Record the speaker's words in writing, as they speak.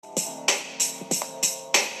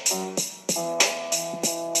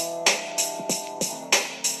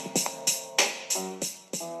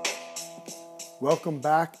Welcome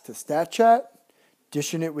back to Stat Chat,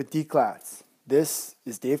 dishing it with D. Klatz. This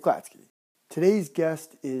is Dave Klatsky. Today's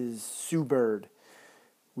guest is Sue Bird.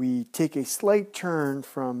 We take a slight turn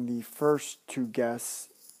from the first two guests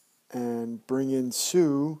and bring in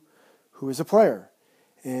Sue, who is a player.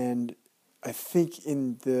 And I think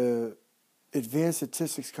in the advanced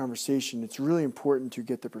statistics conversation, it's really important to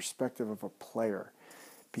get the perspective of a player,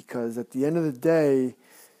 because at the end of the day,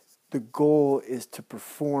 the goal is to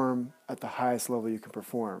perform at the highest level you can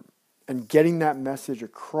perform. And getting that message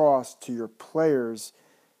across to your players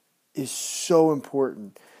is so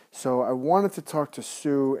important. So I wanted to talk to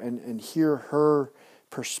Sue and hear her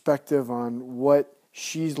perspective on what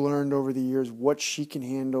she's learned over the years, what she can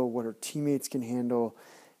handle, what her teammates can handle,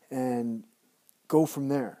 and go from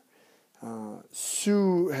there.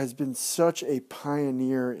 Sue has been such a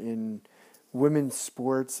pioneer in women's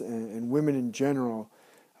sports and women in general,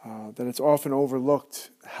 that it's often overlooked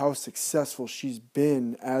how successful she's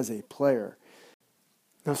been as a player.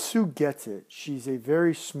 Now, Sue gets it. She's a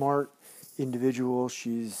very smart individual.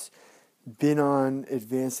 She's been on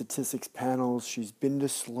advanced statistics panels. She's been to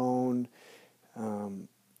Sloan.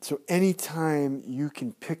 So anytime you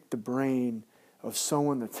can pick the brain of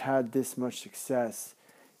someone that's had this much success,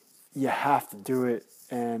 you have to do it.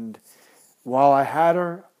 And while I had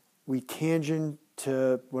her, we tangent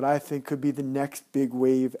to what I think could be the next big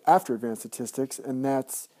wave after advanced statistics, and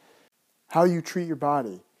that's how you treat your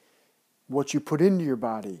body, what you put into your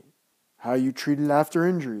body, how you treat it after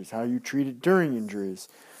injuries, how you treat it during injuries,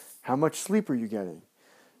 how much sleep are you getting.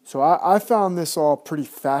 So I found this all pretty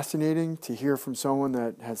fascinating to hear from someone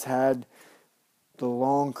that has had the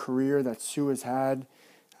long career that Sue has had.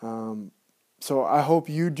 So I hope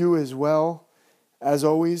you do as well. As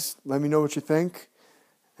always, let me know what you think,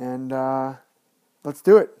 and let's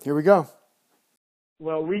do it. Here we go.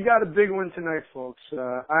 Well, we got a big one tonight, folks.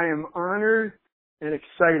 I am honored and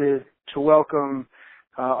excited to welcome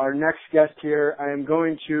our next guest here. I am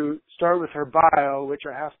going to start with her bio, which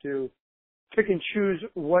I have to pick and choose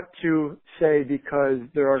what to say because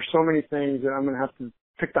there are so many things that I'm going to have to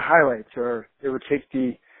pick the highlights, or it would take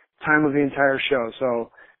the time of the entire show.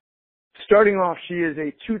 So starting off, she is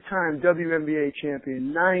a 2-time WNBA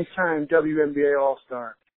champion, 9-time WNBA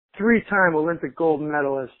All-Star, 3-time Olympic gold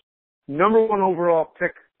medalist, number 1 overall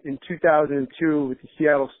pick in 2002 with the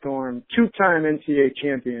Seattle Storm, 2-time NCAA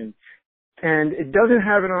champion. And it doesn't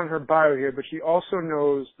have it on her bio here, but she also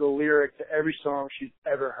knows the lyric to every song she's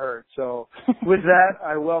ever heard. So with that,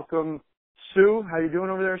 I welcome Sue. How you doing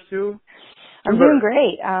over there, Sue? I'm doing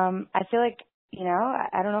great. I feel like,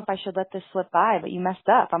 I don't know if I should let this slip by, but you messed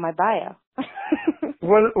up on my bio.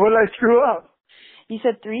 What did I screw up? You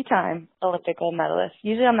said 3-time Olympic gold medalist.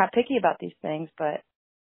 Usually I'm not picky about these things, but...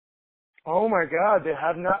 Oh, my God. They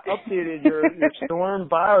have not updated your Storm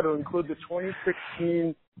bio to include the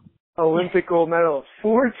 2016 Olympic gold medalist.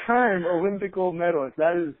 4-time Olympic gold medalist.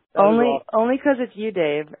 That is awesome. Only because it's you,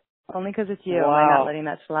 Dave. Only because it's you. Wow. Am I not letting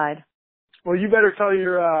that slide? Well, you better tell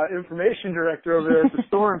your information director over there at the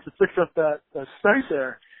Storm to fix up that site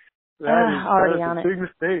there. That is a big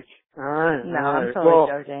mistake. All right. No, I'm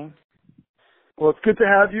totally joking. Well, it's good to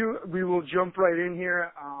have you. We will jump right in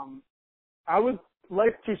here. I would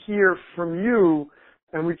like to hear from you,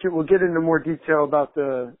 and we'll get into more detail about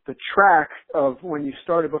the track of when you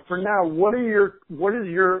started. But for now, what is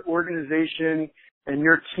your organization and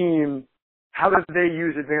your team? How do they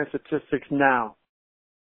use advanced statistics now?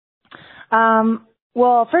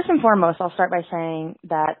 Well, first and foremost, I'll start by saying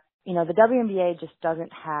that the WNBA just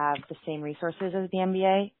doesn't have the same resources as the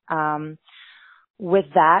NBA. With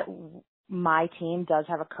that, my team does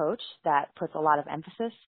have a coach that puts a lot of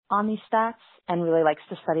emphasis on these stats and really likes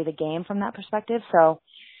to study the game from that perspective. So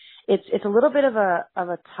it's a little bit of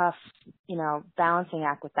a tough, balancing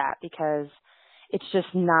act with that because there's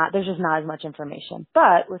just not as much information.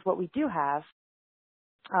 But with what we do have,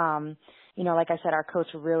 like I said, our coach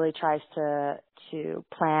really tries to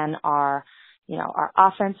plan our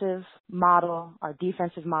offensive model, our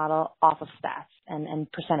defensive model off of stats and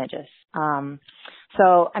percentages.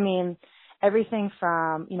 So, I mean, everything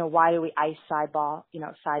from, why do we ice side ball,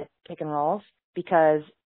 side pick and rolls? Because,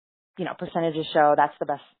 percentages show that's the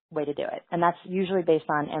best way to do it. And that's usually based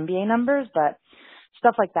on NBA numbers, but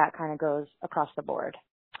stuff like that kind of goes across the board.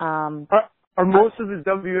 Are most of the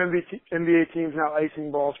WNBA teams now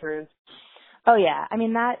icing balls, fans? Oh yeah. I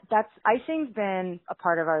mean, that's icing's been a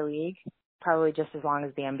part of our league probably just as long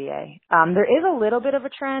as the NBA. There is a little bit of a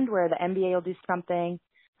trend where the NBA will do something,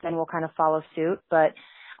 then we'll kind of follow suit. But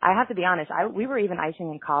I have to be honest, we were even icing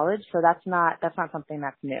in college, so that's not something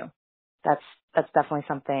that's new. That's definitely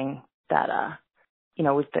something that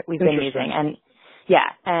we've been using. And Yeah.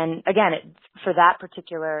 And again, for that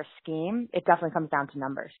particular scheme, it definitely comes down to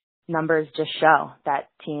numbers. Numbers just show that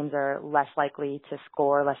teams are less likely to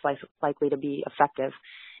score, less likely to be effective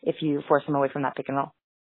if you force them away from that pick and roll.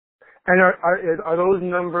 And are those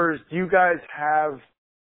numbers, do you guys have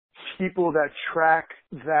people that track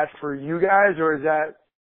that for you guys, or is that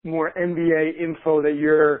more NBA info that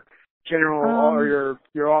your general or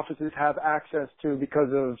your offices have access to because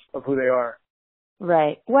of who they are?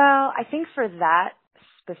 Right. Well, I think for that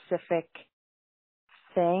specific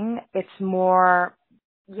thing, it's more,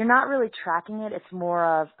 you're not really tracking it. It's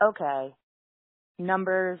more of, okay,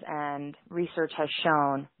 numbers and research has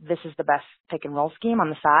shown this is the best pick and roll scheme on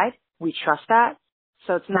the side. We trust that.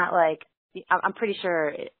 So it's not like, I'm pretty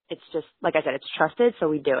sure it's just, like I said, it's trusted, so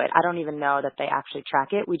we do it. I don't even know that they actually track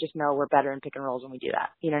it. We just know we're better in pick and rolls when we do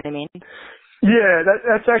that. You know what I mean? Yeah,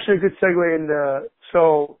 that's actually a good segue into,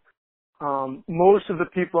 so most of the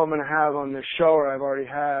people I'm going to have on this show, or I've already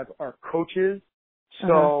had, are coaches.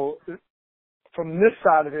 So from this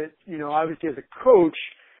side of it, you know, obviously as a coach,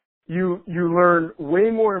 you learn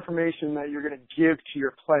way more information that you're going to give to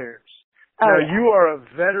your players. Now, you are a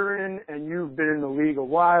veteran and you've been in the league a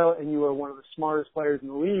while and you are one of the smartest players in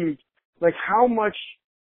the league. Like, how much,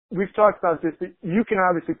 we've talked about this, but you can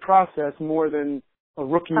obviously process more than a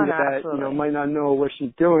rookie that, you know, might not know what she's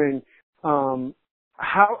doing.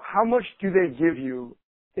 How much do they give you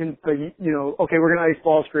in the, you know, okay, we're going to ice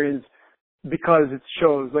ball screens because it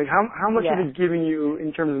shows. Like, how much is it giving you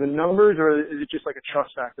in terms of the numbers, or is it just like a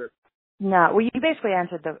trust factor? No, well, you basically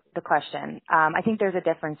answered the question. I think there's a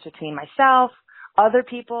difference between myself, other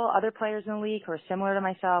people, other players in the league who are similar to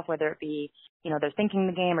myself, whether it be, you know, they're thinking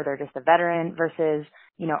the game or they're just a veteran, versus,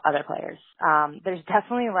 you know, other players. There's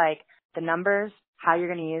definitely like the numbers, how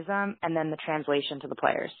you're going to use them, and then the translation to the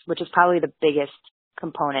players, which is probably the biggest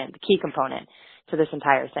component, the key component to this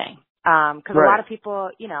entire thing. Cause a lot of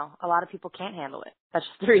people, you know, a lot of people can't handle it. That's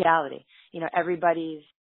just the reality. You know, everybody's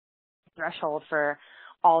threshold for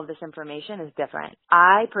all of this information is different.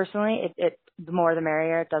 I personally, the more the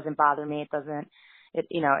merrier. It doesn't bother me. It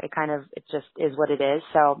just is what it is.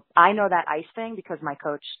 So I know that ice thing because my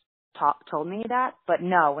coach told me that. But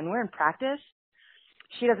no, when we're in practice,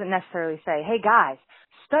 she doesn't necessarily say, hey guys,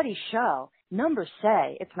 studies show, numbers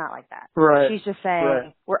say. It's not like that. Right. She's just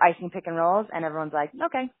saying we're icing pick and rolls, and everyone's like,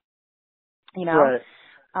 okay. You know,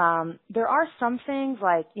 there are some things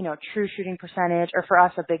like, you know, true shooting percentage, or for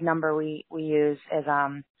us, a big number we use is,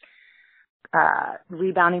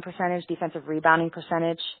 rebounding percentage, defensive rebounding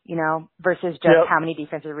percentage, you know, versus just how many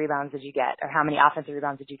defensive rebounds did you get or how many offensive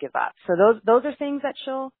rebounds did you give up. So those are things that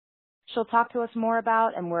she'll talk to us more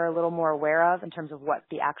about, and we're a little more aware of in terms of what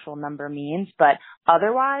the actual number means. But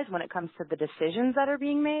otherwise, when it comes to the decisions that are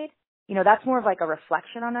being made, you know, that's more of like a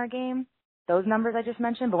reflection on our game, those numbers I just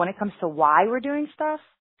mentioned. But when it comes to why we're doing stuff,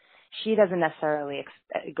 she doesn't necessarily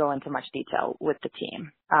go into much detail with the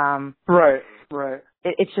team. Right.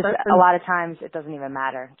 It's just a lot of times it doesn't even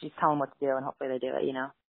matter. Just tell them what to do, and hopefully they do it, you know.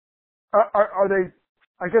 Are they,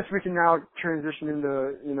 I guess we can now transition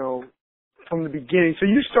into, you know, from the beginning. So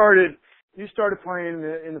you started playing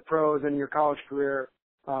in the pros in your college career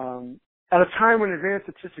at a time when advanced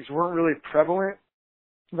statistics weren't really prevalent.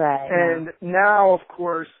 Right. And now, of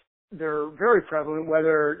course, they're very prevalent,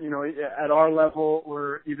 whether, you know, at our level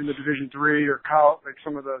or even the Division III or like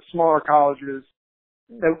some of the smaller colleges,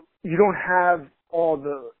 that you don't have all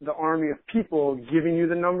the army of people giving you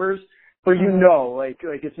the numbers, but you know, like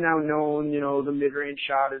it's now known, you know, the mid-range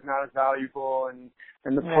shot is not as valuable and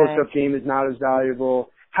the post-up game is not as valuable.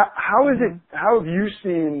 How is it, how have you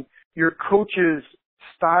seen your coach's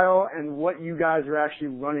style and what you guys are actually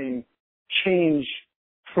running change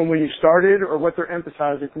from when you started, or what they're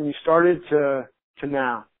emphasizing from when you started to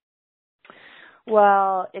now?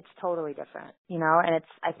 Well, it's totally different, you know, and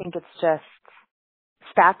I think it's just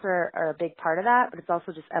stats are a big part of that, but it's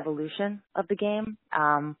also just evolution of the game.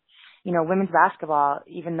 You know, women's basketball,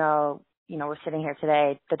 even though, you know, we're sitting here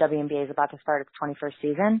today, the WNBA is about to start its 21st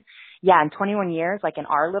season. Yeah, in 21 years, like in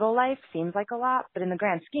our little life, seems like a lot, but in the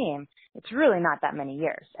grand scheme, it's really not that many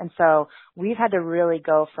years. And so we've had to really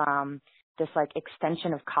go from this like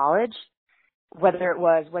extension of college, whether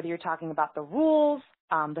you're talking about the rules,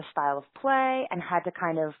 the style of play, and had to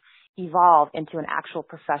kind of evolve into an actual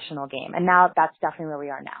professional game. And now that's definitely where we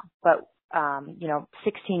are now. But, you know,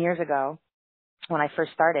 16 years ago when I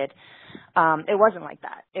first started, it wasn't like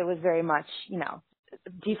that. It was very much, you know,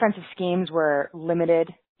 defensive schemes were limited,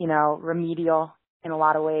 you know, remedial in a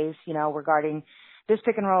lot of ways, you know, regarding this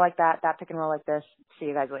pick and roll like that pick and roll like this. See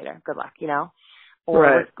you guys later. Good luck, you know.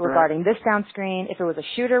 Or regarding this down screen, if it was a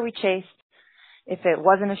shooter, we chased. If it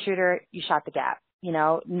wasn't a shooter, you shot the gap.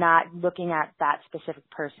 not looking at that specific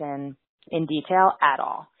person in detail at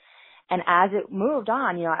all. And as it moved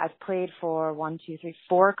on, I've played for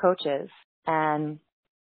 4 coaches. And,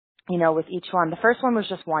 with each one, the first one was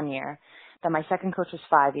just 1 year. Then my second coach was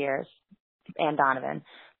 5 years, Ann Donovan.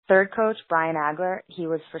 Third coach, Brian Agler, he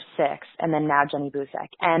was for 6. And then now Jenny Busek.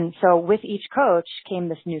 And so with each coach came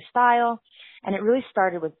this new style. And it really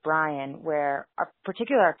started with Brian, where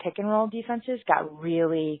particularly our pick and roll defenses got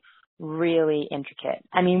really, really intricate.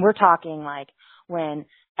 I mean, we're talking like when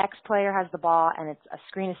X player has the ball and it's a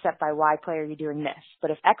screen is set by Y player, you're doing this.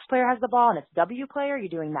 But if X player has the ball and it's W player, you're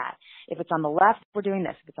doing that. If it's on the left, we're doing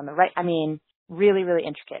this. If it's on the right, I mean, really, really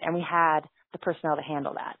intricate. And we had the personnel to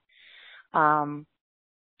handle that.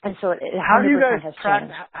 And so how do you guys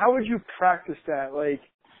practice? How would you practice that?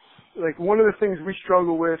 Like one of the things we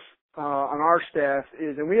struggle with on our staff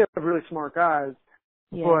is, and we have really smart guys,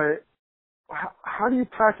 but how do you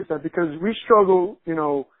practice that? Because we struggle,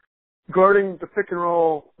 guarding the pick and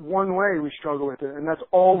roll one way, we struggle with it, and that's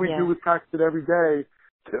all we do. We practice it every day.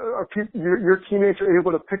 Your teammates are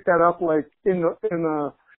able to pick that up, like in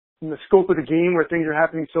the scope of the game where things are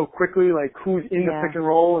happening so quickly, like who's in the pick and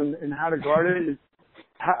roll and how to guard it.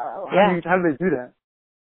 How do they do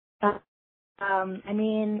that? I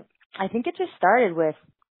mean, I think it just started with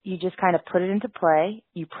you just kind of put it into play.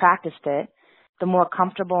 You practiced it. The more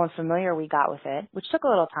comfortable and familiar we got with it, which took a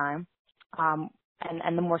little time,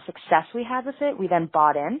 and the more success we had with it, we then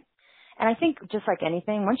bought in. And I think just like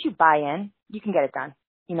anything, once you buy in, you can get it done.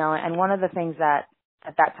 And one of the things that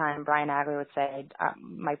at that time Brian Agler would say,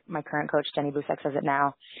 my current coach Jenny Busek says it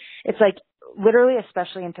now, it's like literally,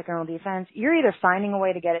 especially in pick and roll defense, you're either finding a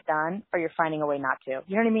way to get it done or you're finding a way not to.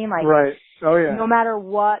 You know what I mean? Like, right. Oh yeah. No matter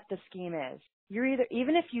what the scheme is, you're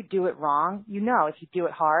even if you do it wrong, if you do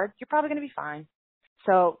it hard, you're probably going to be fine.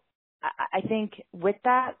 So I think with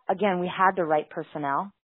that, again, we had the right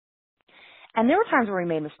personnel. And there were times where we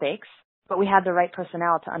made mistakes, but we had the right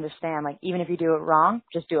personnel to understand, like, even if you do it wrong,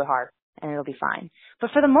 just do it hard and it'll be fine.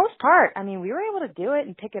 But for the most part, I mean, we were able to do it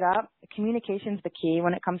and pick it up. Communication's the key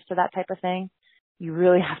when it comes to that type of thing. You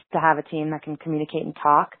really have to have a team that can communicate and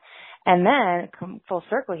talk. And then, come full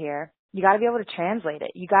circle here, you got to be able to translate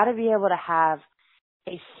it. You got to be able to have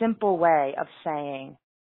a simple way of saying,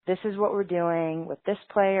 this is what we're doing with this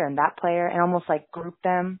player and that player, and almost like group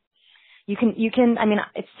them. You can, I mean,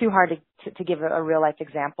 it's too hard to give a real life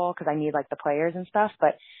example because I need like the players and stuff,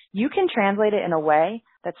 but you can translate it in a way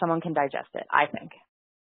that someone can digest it, I think.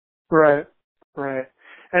 Right.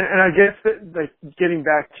 And I guess that, like, getting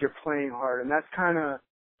back to your playing hard, and that's kind of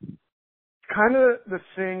the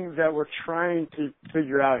thing that we're trying to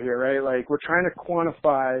figure out here, right? Like, we're trying to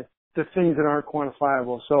quantify the things that aren't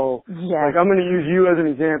quantifiable. So, like, I'm going to use you as an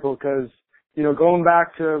example because, going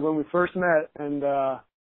back to when we first met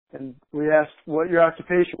and we asked what your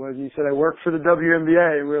occupation was, and you said, I work for the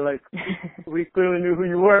WNBA, and we were like, we clearly knew who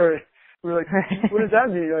you were. We were like, what does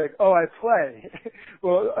that mean? You're like, oh, I play.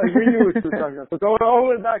 Well, we knew what you were talking about. So going all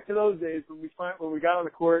the way back to those days when we got on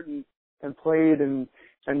the court and played, and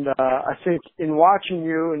I think in watching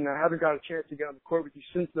you, and I haven't got a chance to get on the court with you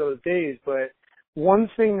since those days, but one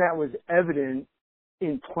thing that was evident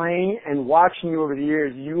in playing and watching you over the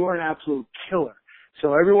years, you are an absolute killer.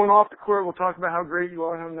 So everyone off the court will talk about how great you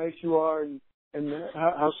are, how nice you are, and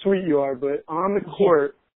how sweet you are. But on the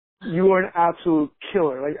court, you are an absolute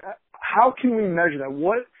killer. Like, how can we measure that?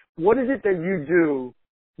 What is it that you do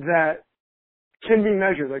that can be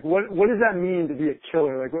measured? Like, what does that mean to be a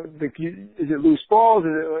killer? Like, is it loose balls?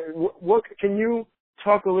 Is it what? Can you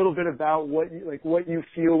talk a little bit about what you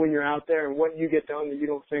feel when you're out there and what you get done that you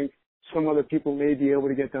don't think some other people may be able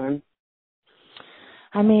to get done?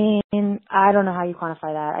 I mean, I don't know how you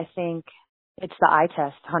quantify that. I think it's the eye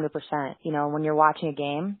test, 100%. When you're watching a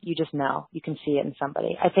game, you just know. You can see it in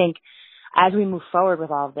somebody. I think as we move forward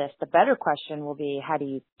with all of this, the better question will be, how do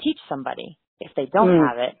you teach somebody if they don't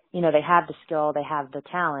have it? They have the skill, they have the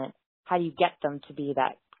talent. How do you get them to be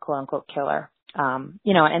that quote-unquote killer? And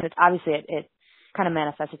it's obviously it kind of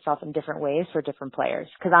manifests itself in different ways for different players.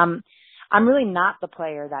 Because I'm really not the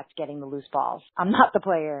player that's getting the loose balls. I'm not the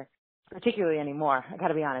player particularly anymore. I got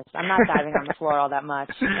to be honest. I'm not diving on the floor all that much.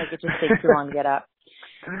 Like, it just takes too long to get up.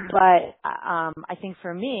 But I think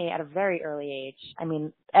for me, at a very early age, I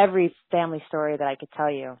mean, every family story that I could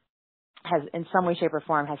tell you has, in some way, shape, or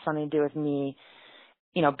form, has something to do with me,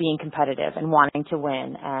 being competitive and wanting to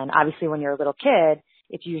win. And obviously, when you're a little kid,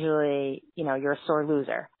 it's usually, you're a sore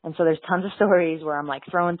loser. And so there's tons of stories where I'm like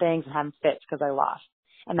throwing things and having fits because I lost.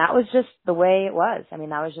 And that was just the way it was. I mean,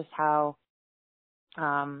 that was just how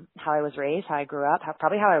I was raised, how I grew up,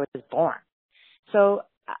 probably how I was born. So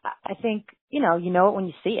I think, you know it when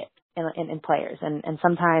you see it. in players. And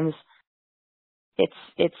sometimes it's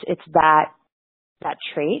that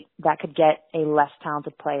trait that could get a less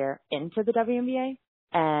talented player into the WNBA.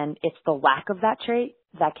 And it's the lack of that trait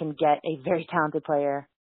that can get a very talented player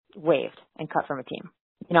waived and cut from a team.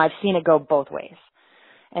 You know, I've seen it go both ways.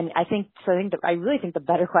 And I really think the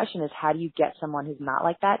better question is, how do you get someone who's not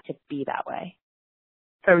like that to be that way?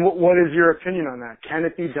 And what is your opinion on that? Can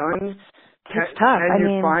it be done? It's tough. Can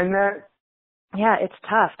you find that? Yeah, it's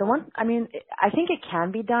tough. I think it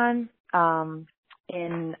can be done,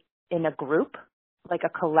 in a group, like a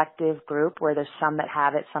collective group where there's some that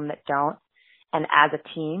have it, some that don't. And as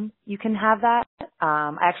a team, you can have that.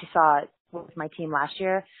 I actually saw it with my team last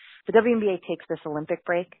year. The WNBA takes this Olympic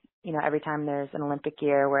break, you know, every time there's an Olympic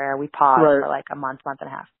year where we pause for like a month and a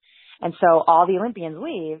half. And so all the Olympians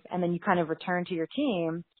leave, and then you kind of return to your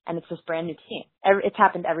team, and it's this brand new team. It's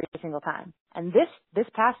happened every single time. And this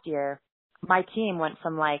past year, my team went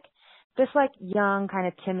from like this like young, kind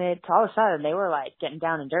of timid, to all of a sudden they were like getting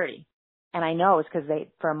down and dirty. And I know it's because they,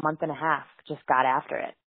 for a month and a half, just got after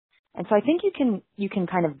it. And so I think you can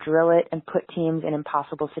kind of drill it and put teams in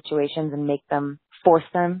impossible situations and force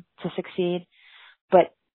them to succeed.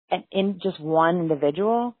 But in just one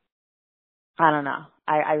individual, I don't know.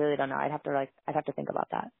 I really don't know. I'd have to think about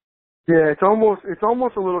that. Yeah, it's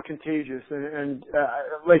almost a little contagious. And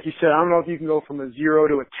like you said, I don't know if you can go from a 0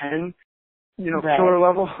 to a 10, you know, right. killer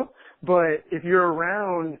level. But if you're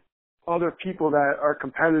around other people that are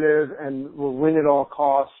competitive and will win at all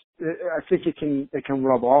costs, I think it can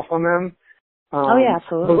rub off on them. Oh yeah,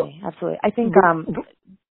 absolutely. Absolutely. I think,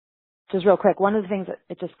 just real quick, one of the things that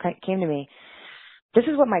it just came to me, this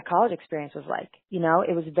is what my college experience was like. You know,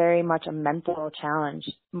 it was very much a mental challenge,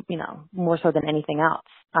 you know, more so than anything else.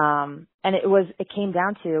 And it came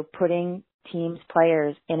down to putting teams,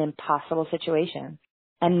 players in impossible situations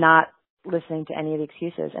and not listening to any of the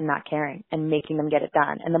excuses and not caring and making them get it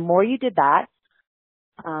done. And the more you did that,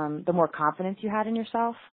 the more confidence you had in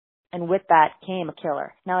yourself. And with that came a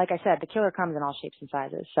killer. Now, like I said, the killer comes in all shapes and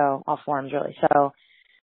sizes, so all forms really. So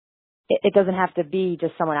it doesn't have to be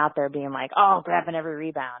just someone out there being like, oh, grabbing every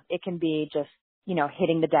rebound. It can be just, you know,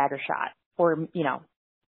 hitting the dagger shot or, you know,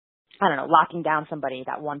 I don't know, locking down somebody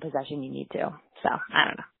that one possession you need to. So I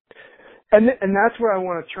don't know. And that's where I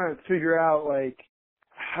want to try and figure out, like,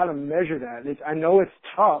 how to measure that. I know it's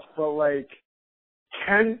tough, but like,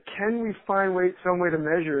 can we find some way to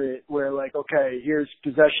measure it where like, okay, here's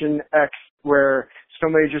possession X where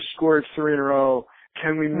somebody just scored 3 in a row.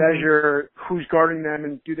 Can we measure who's guarding them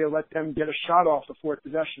and do they let them get a shot off the fourth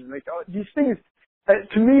possession? Like these things,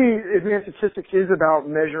 to me, advanced statistics is about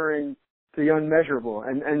measuring the unmeasurable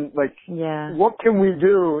and like, what can we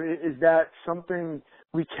do? Is that something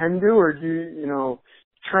we can do, or do you know,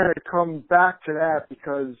 trying to come back to that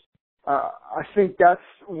because I think that's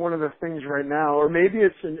one of the things right now, or maybe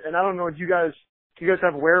it's, and I don't know, do you guys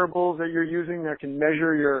have wearables that you're using that can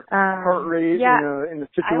measure your heart rate in the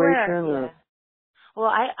situation? Well,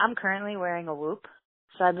 I'm currently wearing a Whoop,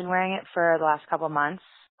 so I've been wearing it for the last couple of months.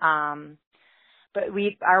 But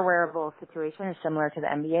our wearable situation is similar to the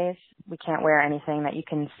NBA's. We can't wear anything that you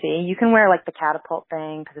can see. You can wear like the catapult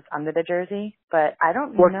thing because it's under the jersey, but I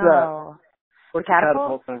don't know. What's that? What's the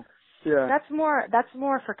catapult thing? Yeah. That's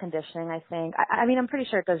more for conditioning, I think. I mean, I'm pretty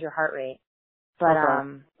sure it does your heart rate. But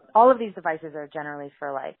all of these devices are generally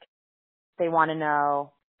for like, they want to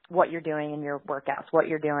know what you're doing in your workouts, what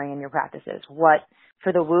you're doing in your practices.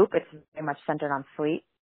 For the Whoop, it's very much centered on sleep.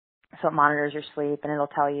 So it monitors your sleep and it'll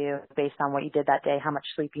tell you based on what you did that day, how much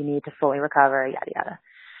sleep you need to fully recover, yada, yada.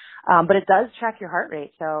 But it does track your heart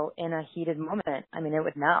rate. So in a heated moment, I mean, it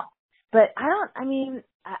would know. But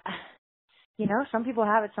you know, some people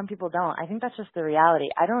have it, some people don't. I think that's just the reality.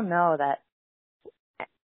 I don't know that.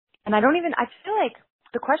 And I feel like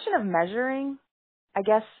the question of measuring, I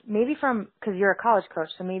guess, maybe because you're a college coach,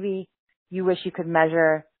 so maybe you wish you could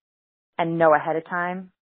measure and know ahead of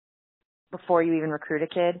time before you even recruit a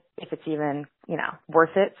kid, if it's even, you know,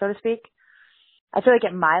 worth it, so to speak. I feel like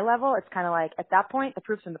at my level, it's kind of like, at that point, the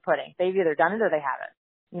proof's in the pudding. They've either done it or they haven't.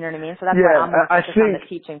 You know what I mean? So that's why I'm more focused on the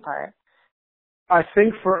teaching part. I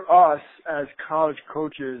think for us as college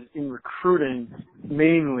coaches in recruiting,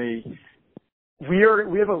 mainly, we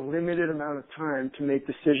have a limited amount of time to make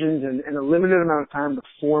decisions and a limited amount of time to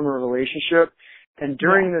form a relationship. And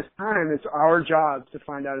during this time, it's our job to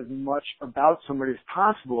find out as much about somebody as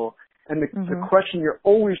possible. And the question you're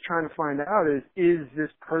always trying to find out is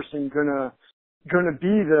this person gonna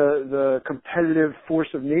be the competitive force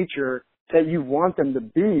of nature that you want them to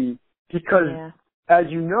be? Because as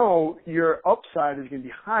you know, your upside is going to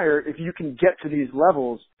be higher if you can get to these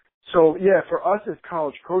levels So yeah, for us as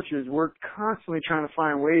college coaches, we're constantly trying to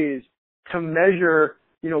find ways to measure,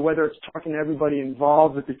 whether it's talking to everybody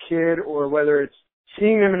involved with the kid or whether it's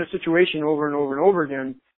seeing them in a situation over and over and over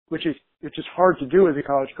again, which is hard to do as a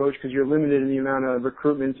college coach because you're limited in the amount of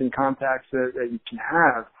recruitments and contacts that you can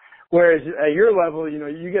have. Whereas at your level,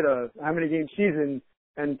 you get a how many game season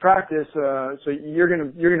and practice, so you're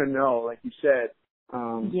gonna know, like you said,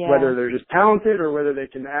 whether they're just talented or whether they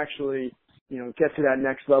can actually, get to that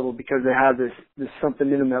next level because they have this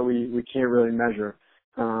something in them that we can't really measure.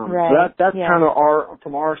 Right. So that's kind of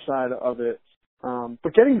from our side of it.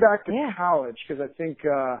 But getting back to college, because I think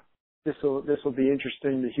this will be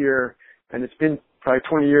interesting to hear, and it's been probably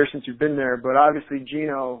 20 years since you've been there, but obviously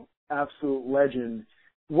Gino, absolute legend.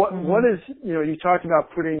 What is, you talked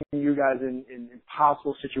about putting you guys in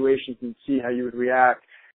impossible situations and see how you would react.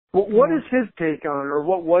 What is his take on, or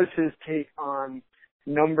what was his take on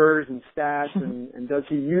numbers and stats, and does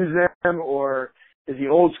he use them, or is he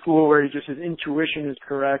old school where his intuition is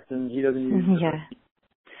correct and he doesn't use them?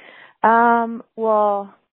 Yeah.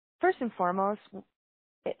 Well, first and foremost,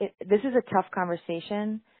 this is a tough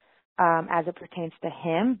conversation as it pertains to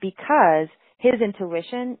him because his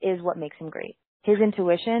intuition is what makes him great. His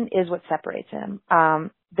intuition is what separates him.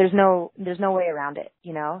 There's no way around it,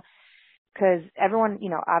 because everyone,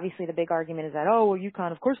 obviously the big argument is that, oh, well,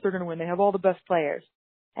 UConn, of course they're going to win. They have all the best players.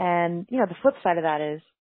 And, the flip side of that is,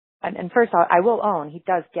 and first I will own, he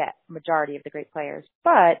does get majority of the great players,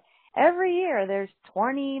 but every year there's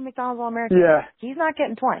 20 McDonald's All-Americans. Yeah. He's not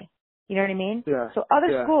getting 20. You know what I mean? Yeah. So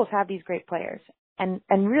other schools have these great players. And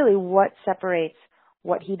really what separates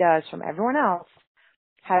what he does from everyone else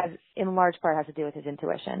in large part has to do with his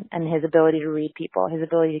intuition and his ability to read people, his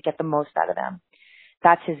ability to get the most out of them.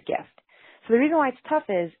 That's his gift. So the reason why it's tough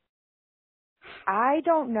is I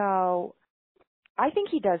don't know. I think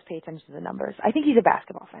he does pay attention to the numbers. I think he's a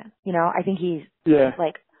basketball fan. I think he's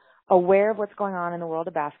like aware of what's going on in the world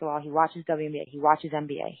of basketball. He watches WNBA. He watches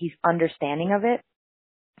NBA. He's understanding of it.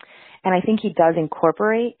 And I think he does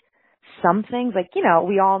incorporate some things like,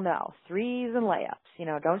 we all know threes and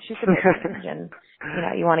layups, don't shoot the mid-range and,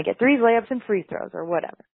 you want to get threes, layups, and free throws or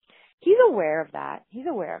whatever. He's aware of that.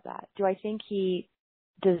 Do I think he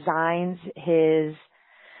designs his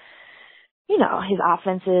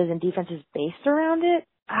offenses and defenses based around it?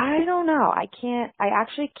 I don't know. I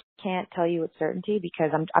actually can't tell you with certainty because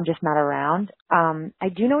I'm just not around. I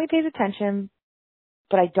do know he pays attention,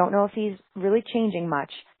 but I don't know if he's really changing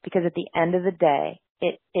much because at the end of the day,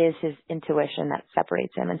 it is his intuition that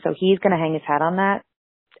separates him. And so he's going to hang his hat on that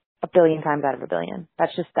 1 billion times out of 1 billion.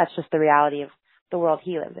 That's just the reality of the world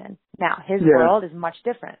he lives in. Now, his world is much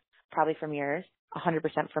different, probably from yours, 100%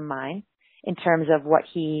 from mine, in terms of what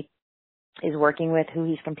he is working with, who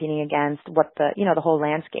he's competing against, what the whole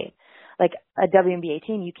landscape. Like a WNBA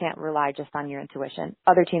team, you can't rely just on your intuition.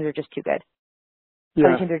 Other teams are just too good.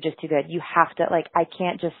 Other teams are just too good. You have to, I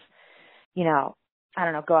can't just,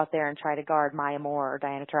 go out there and try to guard Maya Moore or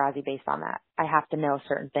Diana Taurasi based on that. I have to know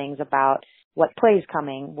certain things about what play's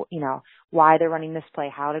coming, why they're running this play,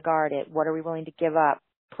 how to guard it, what are we willing to give up,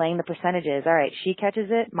 playing the percentages. All right, she catches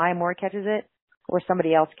it, Maya Moore catches it, or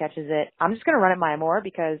somebody else catches it. I'm just going to run it Maya Moore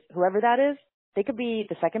because whoever that is, they could be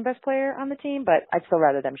the second best player on the team, but I'd still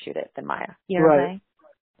rather them shoot it than Maya. You know what I'm saying?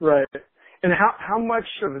 Right. And how much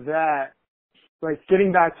of that,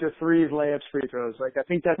 getting back to threes, layups, free throws, I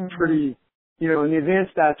think that's pretty, in the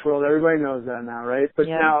advanced stats world, everybody knows that now, right? But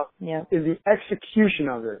now, in the execution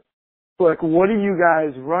of it, what are you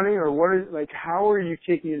guys running, or how are you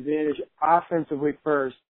taking advantage offensively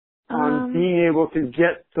first on being able to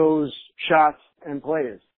get those shots and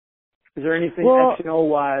plays? Is there anything X and O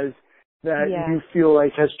wise that you feel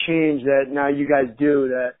like has changed that now you guys do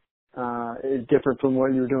that is different from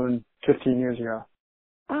what you were doing 15 years ago?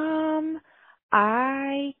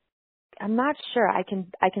 I'm not sure. I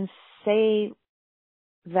can say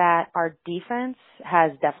that our defense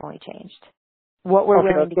has definitely changed. What we're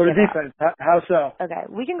willing to give defense. How so? Okay,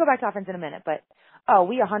 we can go back to offense in a minute, but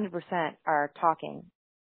we 100% are talking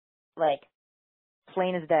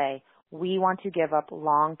plain as day. We want to give up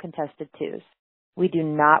long contested twos. We do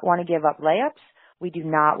not want to give up layups. We do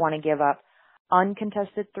not want to give up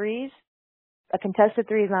uncontested threes. A contested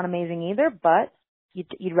three is not amazing either, but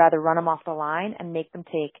you'd rather run them off the line and make them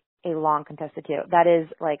take a long contested two. That is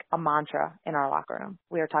a mantra in our locker room.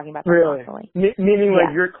 We are talking about that constantly. Meaning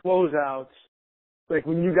your closeouts,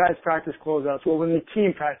 when you guys practice closeouts, well, when the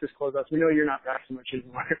team practice closeouts, we know you're not practicing much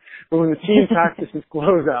anymore, but when the team practices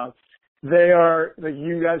closeouts, they are,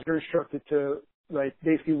 you guys are instructed to,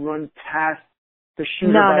 basically run past the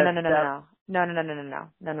shooter. No. Don't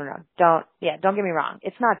get me wrong.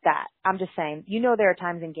 It's not that. I'm just saying, there are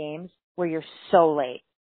times in games where you're so late.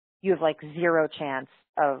 You have like zero chance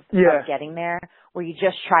of getting there, where you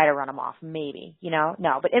just try to run them off, maybe,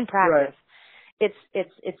 No, but in practice, it's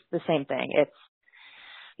the same thing.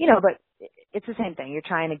 But it's the same thing. You're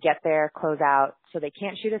trying to get there, close out, so they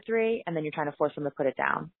can't shoot a three, and then you're trying to force them to put it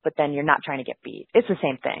down. But then you're not trying to get beat. It's the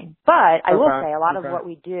same thing. But I will say a lot of what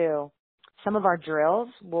we do, some of our drills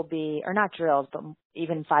will be, or not drills, but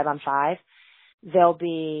even 5-on-5, they'll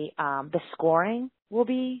be, the scoring will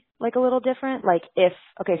be like a little different. Like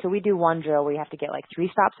so we do one drill where you have to get like 3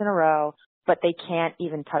 stops in a row, but they can't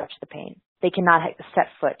even touch the paint. They cannot set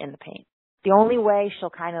foot in the paint. The only way she'll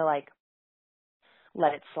kind of like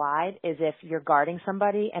let it slide is if you're guarding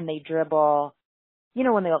somebody and they dribble,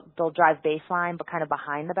 when they'll drive baseline, but kind of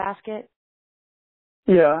behind the basket.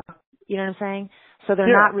 Yeah. You know what I'm saying? So they're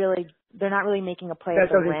not really making a play at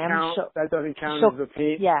the rim. That doesn't count as a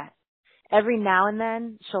paint. Yeah. Every now and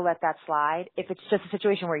then she'll let that slide. If it's just a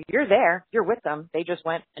situation where you're there, you're with them, they just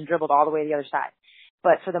went and dribbled all the way to the other side.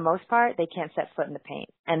 But for the most part, they can't set foot in the paint.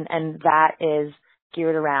 And that is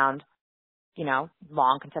geared around,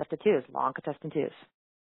 long contested twos.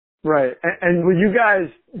 Right. And with you guys,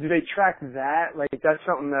 do they track that? Like, that's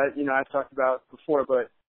something that, I've talked about before, but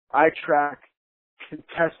I track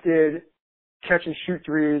contested catch and shoot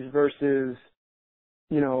threes versus,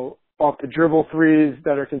 off the dribble threes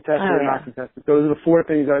that are contested and not contested. Those are the 4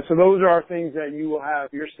 things so those are things that you will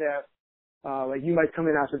have your staff, like you might come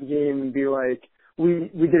in after the game and be like, we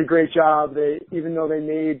did a great job. Even though they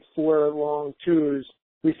made 4 long twos,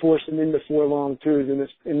 we forced them into 4 long twos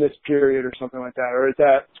in this period or something like that. Or is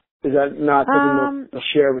that not something they'll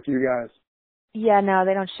share with you guys? Yeah, no,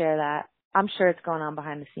 they don't share that. I'm sure it's going on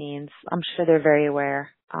behind the scenes. I'm sure they're very aware.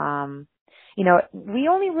 We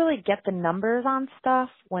only really get the numbers on stuff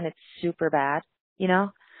when it's super bad,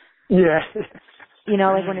 Yeah.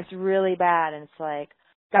 Like when it's really bad and it's like,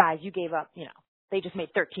 guys, you gave up, they just made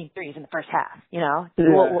 13 threes in the first half,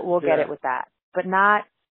 we'll get it with that. But not,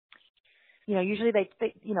 usually they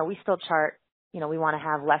we still chart, we want to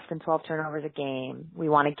have less than 12 turnovers a game. We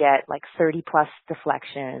want to get like 30 plus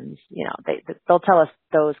deflections. They'll tell us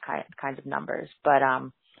those kinds of numbers. But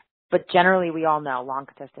generally we all know long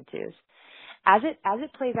contested twos. As it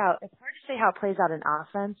plays out, it's hard to say how it plays out in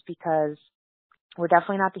offense because we're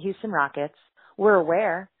definitely not the Houston Rockets. We're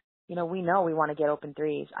aware, we know we want to get open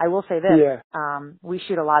threes. I will say this, we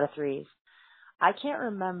shoot a lot of threes. I can't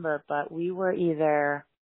remember, but we were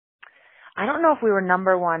I don't know if we were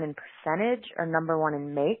number 1 in percentage or number 1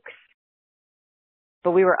 in makes,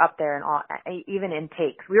 but we were up there in all, even in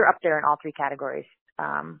takes. We were up there in all 3 categories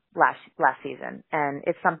last season, and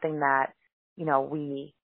it's something that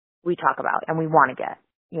we talk about and we want to get.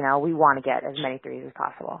 We want to get as many threes as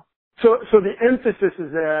possible. So the emphasis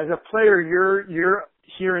is there. As a player, you're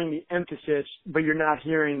hearing the emphasis, but you're not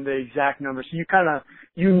hearing the exact numbers. So you kind of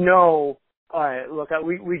all right, look,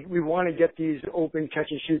 we want to get these open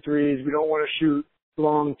catch and shoot threes. We don't want to shoot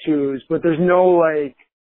long twos, but there's no like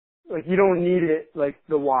you don't need it like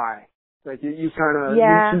the why. Like you kind of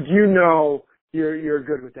you're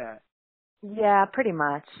good with that. Yeah, pretty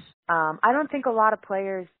much. I don't think a lot of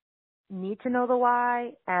players need to know the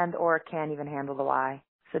why and or can't even handle the why.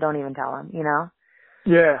 So don't even tell them,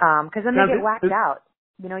 Yeah. Because then they get whacked out.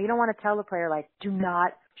 You don't want to tell the player like, do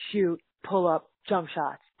not shoot pull-up jump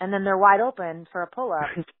shots. And then they're wide open for a pull-up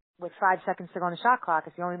with 5 seconds to go on the shot clock.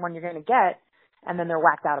 It's the only one you're going to get. And then they're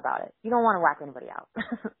whacked out about it. You don't want to whack anybody out.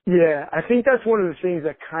 Yeah. I think that's one of the things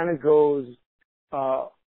that kind of goes,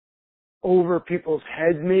 over people's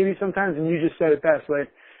heads maybe sometimes. And you just said it best. Like,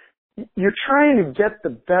 you're trying to get the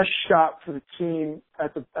best shot for the team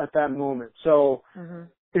at that moment. So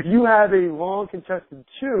if you have a long contested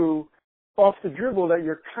 2 off the dribble that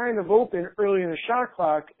you're kind of open early in the shot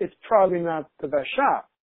clock, it's probably not the best shot.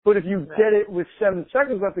 But if you get it with 7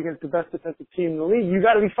 seconds left against the best defensive team in the league, you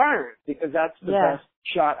got to be firing because that's the best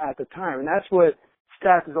shot at the time. And that's what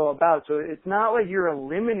stats is all about. So it's not like you're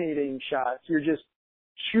eliminating shots. You're just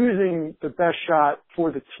choosing the best shot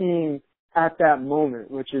for the team at that moment,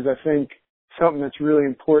 which is, I think, something that's really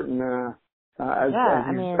important as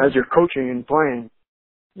you're coaching and playing.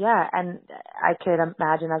 Yeah, and I could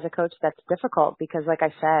imagine as a coach that's difficult because, like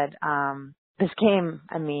I said, this game,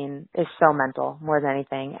 is so mental more than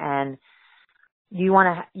anything, and you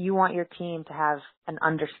want your team to have an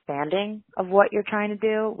understanding of what you're trying to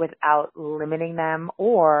do without limiting them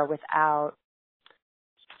or without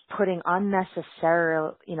putting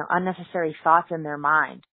unnecessary thoughts in their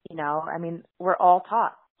mind. We're all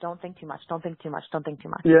taught, don't think too much, don't think too much, don't think too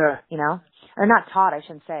much. Yeah. Or not taught, I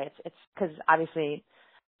shouldn't say. It's because obviously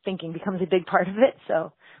thinking becomes a big part of it.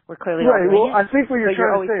 So we're clearly right. all doing Well, it. I think what you're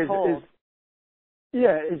trying to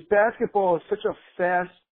say is basketball is such a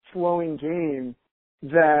fast flowing game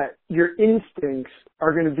that your instincts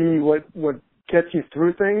are going to be what gets you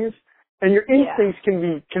through things, and your instincts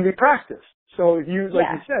can be practiced. So if you, like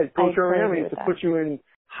you said, Coach Oriana used to put you in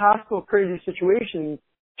hostile, crazy situations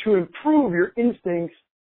to improve your instincts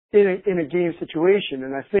in a game situation.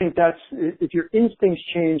 And I think that's, if your instincts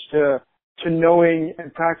change to knowing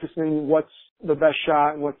and practicing what's the best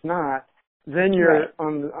shot and what's not, then you're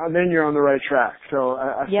on the right track. So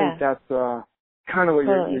I think that's kind of what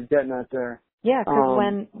you're getting at there. Yeah,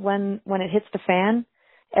 because when it hits the fan,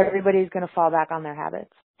 everybody's going to fall back on their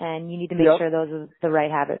habits, and you need to make sure those are the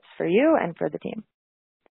right habits for you and for the team.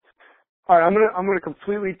 All right, I'm gonna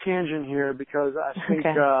completely tangent here because I think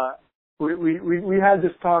we had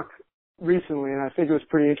this talk recently, and I think it was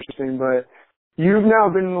pretty interesting. But you've now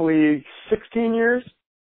been in the league 16 years.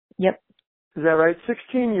 Yep. Is that right?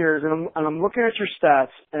 16 years, and I'm looking at your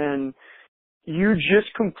stats, and you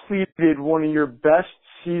just completed one of your best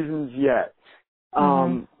seasons yet.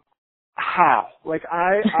 How? Like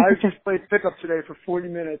I just played pickup today for 40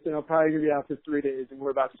 minutes, and I'll probably be out for 3 days, and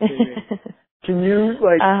we're about to see me. Can you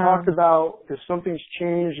talk about if something's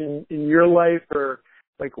changed in your life, or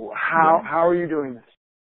like how are you doing this?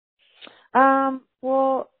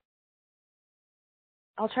 Well,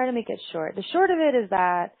 I'll try to make it short. The short of it is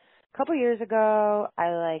that a couple years ago,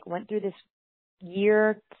 I went through this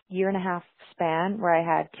year and a half span where I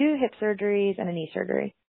had 2 hip surgeries and a knee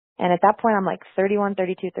surgery. And at that point, I'm 31,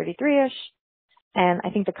 32, 33-ish. And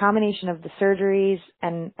I think the combination of the surgeries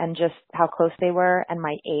and just how close they were and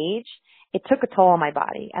my age, it took a toll on my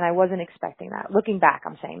body. And I wasn't expecting that. Looking back,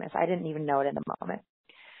 I'm saying this. I didn't even know it in the moment.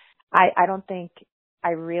 I don't think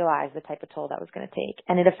I realized the type of toll that was going to take.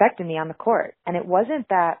 And it affected me on the court. And it wasn't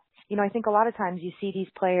that, I think a lot of times you see these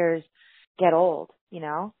players get old,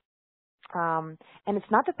 and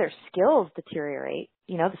it's not that their skills deteriorate.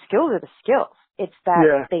 The skills are the skills. It's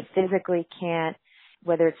that they physically can't,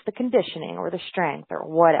 whether it's the conditioning or the strength or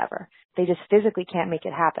whatever, they just physically can't make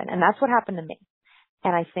it happen. And that's what happened to me.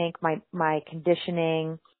 And I think my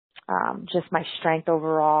conditioning, just my strength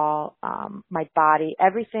overall, my body,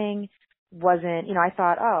 everything wasn't, I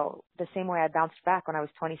thought, the same way I bounced back when I was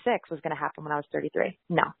 26 was going to happen when I was 33.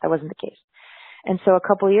 No, that wasn't the case. And so a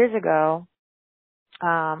couple years ago,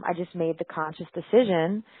 I just made the conscious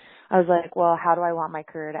decision. I was like, well, how do I want my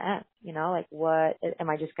career to end? What, am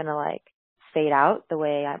I just going to fade out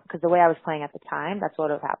because the way I was playing at the time, that's what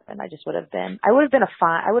would have happened. I would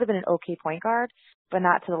have been an okay point guard, but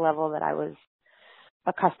not to the level that I was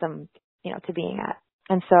accustomed, to being at.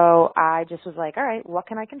 And so I just was like, all right, what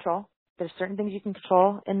can I control? There's certain things you can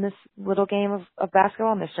control in this little game of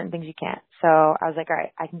basketball, and there's certain things you can't. So I was like, all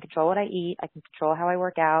right, I can control what I eat. I can control how I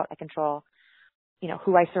work out. I control,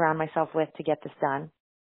 who I surround myself with to get this done.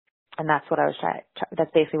 And that's what I was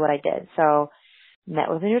that's basically what I did. So met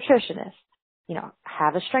with a nutritionist,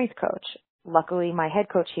 have a strength coach. Luckily, my head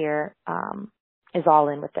coach here is all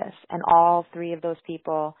in with this. And all 3 of those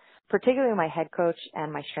people, particularly my head coach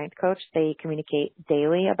and my strength coach, they communicate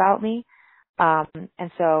daily about me.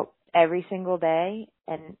 And so every single day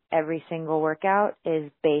and every single workout is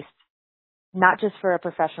based not just for a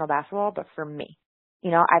professional basketball, but for me.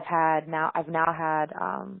 I've now had,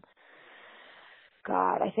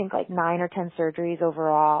 I think 9 or 10 surgeries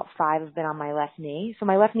overall. 5 have been on my left knee. So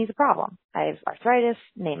my left knee is a problem. I have arthritis,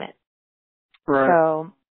 name it. Right.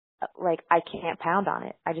 So I can't pound on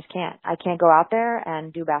it. I just can't. I can't go out there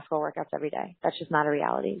and do basketball workouts every day. That's just not a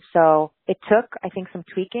reality. So it took, I think, some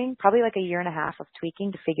tweaking, probably a year and a half of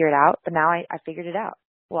tweaking to figure it out. But now I figured it out.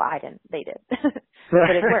 Well, I didn't. They did. But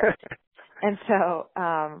it worked. And so,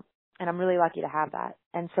 and I'm really lucky to have that.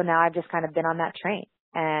 And so now I've just kind of been on that train.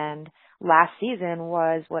 And last season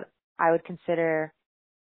was what I would consider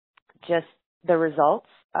just the results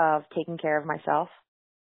of taking care of myself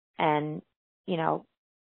and,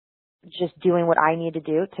 just doing what I need to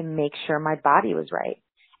do to make sure my body was right.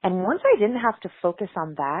 And once I didn't have to focus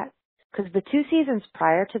on that, because the 2 seasons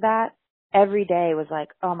prior to that, every day was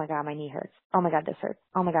oh my God, my knee hurts. Oh my God, this hurts.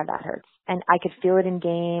 Oh my God, that hurts. And I could feel it in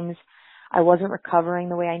games. I wasn't recovering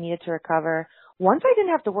the way I needed to recover. Once I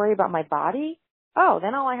didn't have to worry about my body,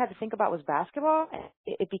 then all I had to think about was basketball.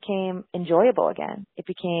 It became enjoyable again. It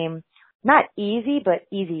became not easy, but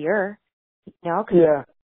easier, cause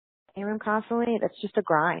in room constantly, that's just a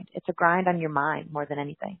grind. It's a grind on your mind more than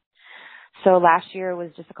anything. So last year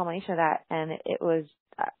was just a culmination of that. And it was,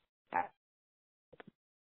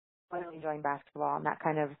 really enjoying basketball, and that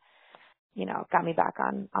kind of, got me back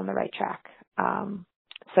on the right track.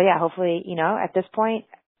 So yeah, hopefully, at this point,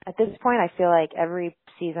 I feel like every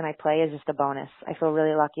season I play is just a bonus. I feel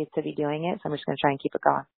really lucky to be doing it, so I'm just going to try and keep it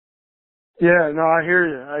going. Yeah, no, I hear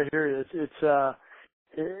you.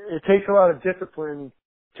 It takes a lot of discipline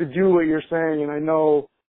to do what you're saying, and I know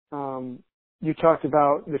you talked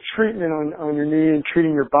about the treatment on your knee and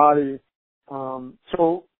treating your body.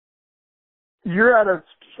 So you're at a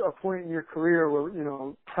point in your career where, you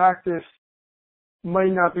know, practice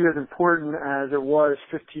might not be as important as it was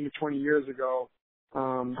 15 to 20 years ago.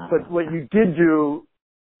 But what you did do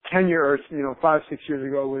 10 years, you know, 5, 6 years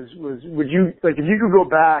ago was would you, like, if you could go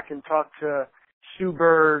back and talk to Sue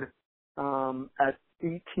Bird, at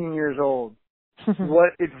 18 years old,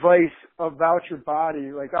 what advice about your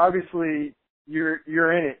body, like, obviously you're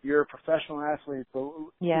in it, you're a professional athlete, but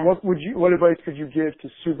yeah. what advice could you give to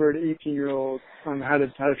Sue Bird, 18-year-old, on how to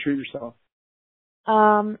treat yourself?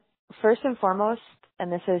 First and foremost,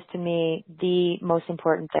 and this is to me the most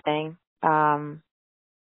important thing,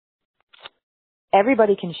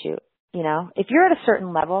 everybody can shoot, you know. If you're at a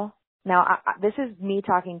certain level, now this is me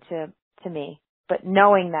talking to me, but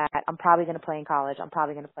knowing that I'm probably going to play in college, I'm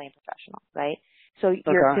probably going to play in professional, right? So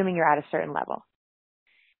you're assuming you're at a certain level.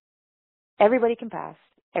 Everybody can pass,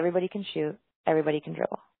 everybody can shoot, everybody can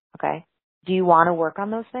dribble, okay? Do you want to work on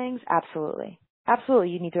those things? Absolutely. Absolutely,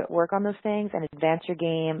 you need to work on those things and advance your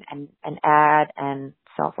game and add and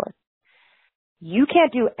so forth. You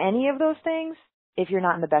can't do any of those things if you're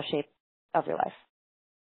not in the best shape of your life.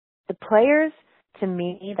 The players, to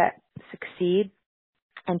me, that succeed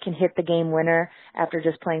and can hit the game winner after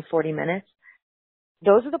just playing 40 minutes,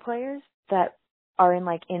 those are the players that are in,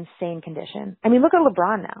 like, insane condition. I mean, look at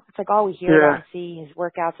LeBron now. It's like all we hear about and see his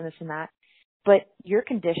workouts and this and that. But your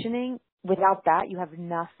conditioning, without that, you have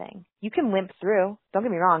nothing. You can limp through. Don't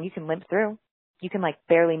get me wrong. You can limp through. You can, like,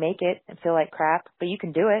 barely make it and feel like crap, but you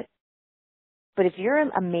can do it. But if you're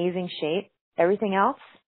in amazing shape, everything else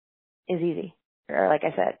is easy. Or, like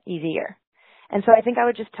I said, easier. And so I think I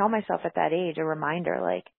would just tell myself at that age, a reminder,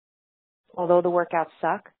 like, although the workouts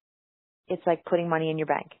suck, it's like putting money in your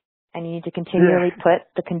bank. And you need to continually put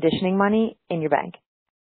the conditioning money in your bank.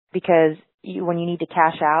 Because when you need to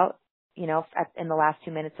cash out, you know, in the last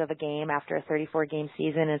 2 minutes of a game after a 34-game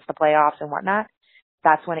season, and it's the playoffs and whatnot,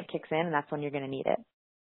 that's when it kicks in, and that's when you're going to need it.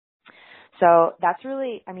 So that's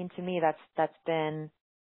really, I mean, to me, that's been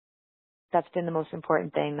the most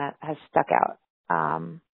important thing that has stuck out.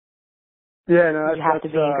 You have to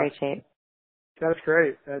be in great shape. That's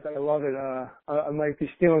great. I love it. I might be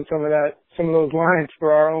stealing some of those lines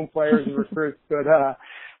for our own players and recruits, but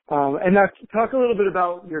and now talk a little bit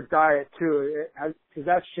about your diet too, because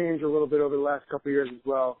that's changed a little bit over the last couple of years as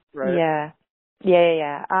well, right? Yeah.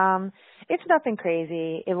 It's nothing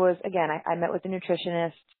crazy. It was, again, I met with a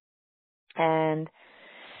nutritionist, and,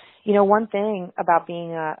 you know, one thing about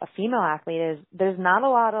being a female athlete is there's not a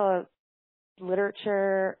lot of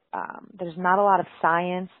literature, there's not a lot of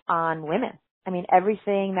science on women. I mean,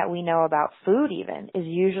 everything that we know about food even is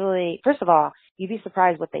usually, first of all, you'd be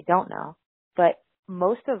surprised what they don't know, but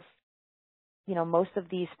most of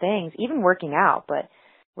these things, even working out, but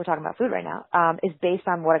we're talking about food right now, is based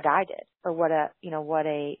on what a guy did or what a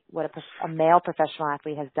male professional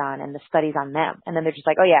athlete has done and the studies on them. And then they're just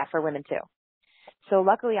like, oh yeah, for women too. So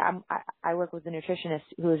luckily I work with a nutritionist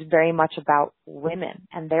who is very much about women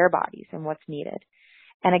and their bodies and what's needed.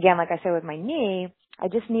 And again, like I said, with my knee, I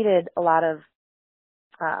just needed a lot of,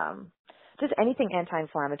 just anything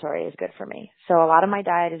anti-inflammatory is good for me. So a lot of my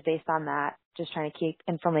diet is based on that, just trying to keep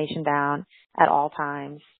inflammation down at all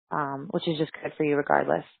times, which is just good for you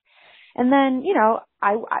regardless. And then, you know,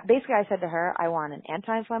 I said to her, I want an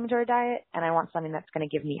anti-inflammatory diet and I want something that's going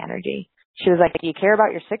to give me energy. She was like, do you care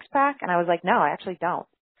about your six pack? And I was like, no, I actually don't.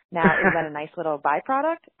 Now, is that a nice little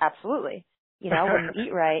byproduct? Absolutely. You know, when you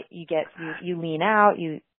eat right, you lean out,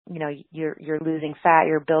 you're losing fat,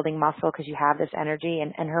 you're building muscle because you have this energy,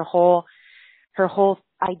 and her whole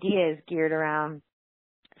idea is geared around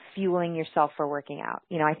fueling yourself for working out.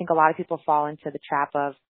 You know, I think a lot of people fall into the trap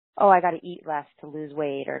of, oh, I got to eat less to lose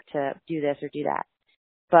weight or to do this or do that.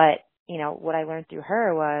 But, you know, what I learned through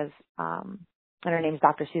her was, and her name's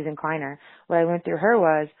Dr. Susan Kleiner, what I learned through her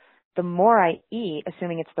was the more I eat,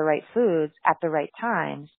 assuming it's the right foods at the right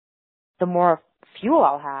times, the more fuel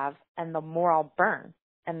I'll have and the more I'll burn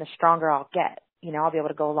and the stronger I'll get. You know, I'll be able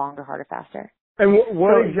to go longer, harder, faster. And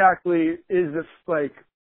what exactly is this, like,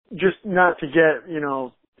 just not to get, you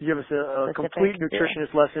know, to give us a complete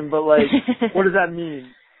nutritionist lesson, but, like, what does that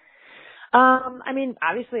mean? I mean,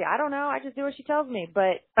 obviously, I don't know. I just do what she tells me,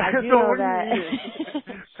 but I do know that.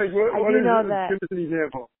 Give us an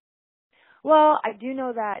example. Well, I do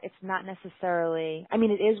know that it's not necessarily, I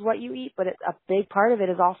mean, it is what you eat, but a big part of it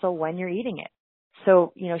is also when you're eating it.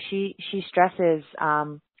 So, she stresses,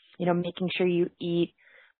 making sure you eat,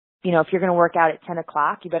 if you're going to work out at 10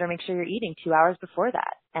 o'clock, you better make sure you're eating 2 hours before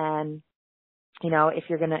that. And,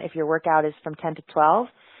 if your workout is from 10 to 12,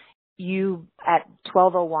 you at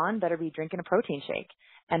 12:01 better be drinking a protein shake.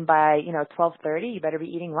 And by, 12:30, you better be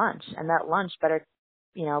eating lunch. And that lunch better,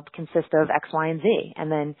 consist of X, Y, and Z.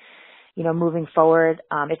 And then, moving forward,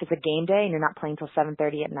 if it's a game day and you're not playing till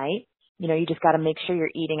 7:30 at night, you just got to make sure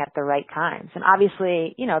you're eating at the right times. And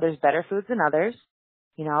obviously, there's better foods than others.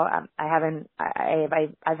 I've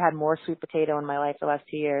had more sweet potato in my life the last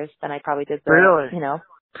 2 years than I probably did the,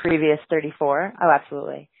 previous 34. Oh,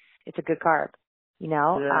 absolutely. It's a good carb,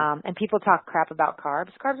 Yeah. and people talk crap about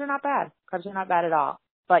carbs. Carbs are not bad. Carbs are not bad at all,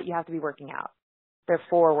 but you have to be working out. They're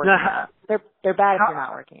for working out. They're bad if you're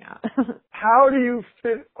not working out. How do you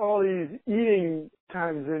fit all these eating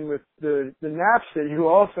times in with the naps that you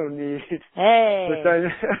also need? Hey,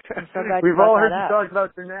 I'm so glad we've all heard you talk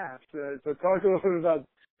about your naps. So talk a little bit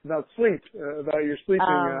about sleep, about your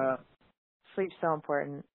sleeping. Sleep's so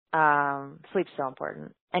important. Sleep's so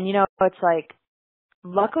important. And it's like,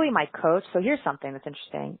 luckily my coach, so here's something that's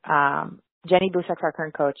interesting. Jenny Busek's our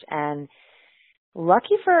current coach, and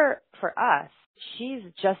lucky for us, she's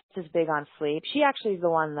just as big on sleep. She actually is the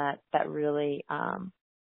one that really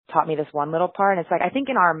taught me this one little part. And it's like, I think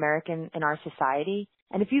in our society,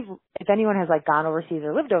 and if anyone has like gone overseas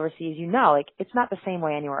or lived overseas, like it's not the same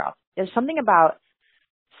way anywhere else. There's something about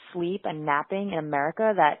sleep and napping in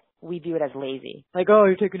America that we view it as lazy. Like, oh,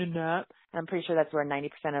 you're taking a nap. And I'm pretty sure that's where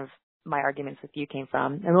 90% of my arguments with you came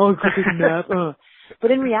from. And oh, you're taking a nap.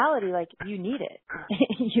 But in reality, like, you need it.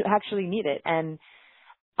 You actually need it. And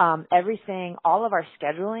all of our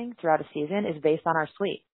scheduling throughout a season is based on our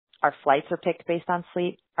sleep. Our flights are picked based on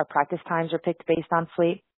sleep. Our practice times are picked based on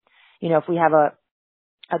sleep. If we have a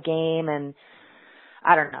game, and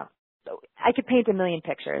I don't know, I could paint a million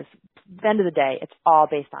pictures. At the end of the day, it's all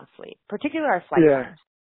based on sleep, particularly our flight times.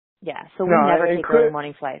 Yeah, so we never take early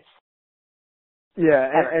morning flights. Yeah,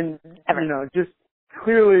 Ever. and just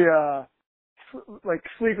clearly, like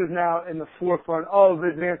sleep is now in the forefront of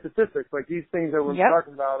advanced statistics. Like these things that we're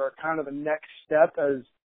talking about are kind of the next step as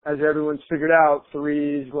everyone's figured out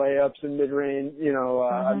threes, layups, and mid-range.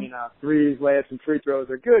 Threes, layups, and free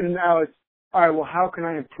throws are good. And now it's all right. Well, how can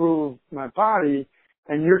I improve my body?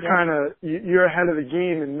 And you're you're ahead of the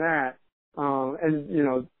game in that. And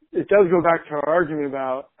it does go back to our argument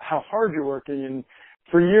about how hard you're working. And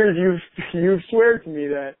for years you've swear to me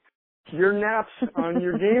that your naps on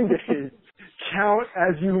your game days count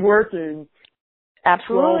as you working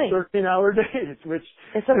absolutely 12, 13-hour days, which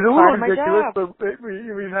is a little ridiculous, job. but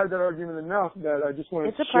we've had that argument enough that I just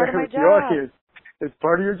wanted to share with the audience. It's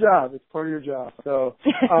part of your job. It's part of your job. So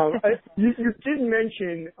you did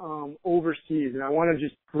mention overseas, and I want to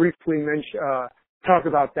just briefly talk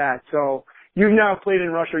about that. So you've now played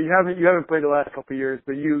in Russia. You haven't played the last couple of years,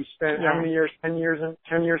 but you spent how many years? 10 years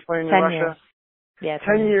playing in Russia? Yeah,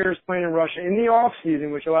 10 years playing in Russia. In the off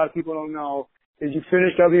season, which a lot of people don't know, is you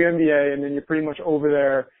finish WNBA and then you're pretty much over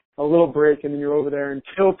there, a little break, and then you're over there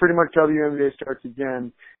until pretty much WNBA starts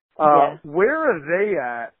again. Where are they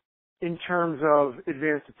at in terms of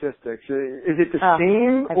advanced statistics? Is it the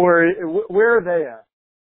same, or where are they at?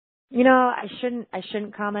 I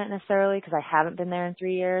shouldn't comment necessarily because I haven't been there in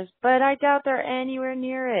 3 years, but I doubt they're anywhere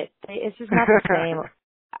near it. It's just not the same.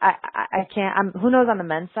 I can't, who knows on the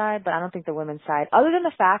men's side, but I don't think the women's side, other than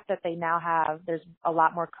the fact that they now there's a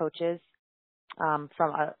lot more coaches, there's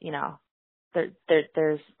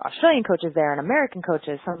Australian coaches there and American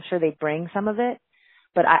coaches, so I'm sure they bring some of it,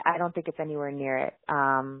 but I don't think it's anywhere near it.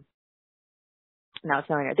 No, it's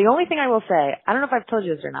nowhere near it. The only thing I will say, I don't know if I've told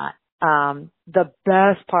you this or not, the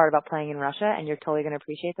best part about playing in Russia, and you're totally going to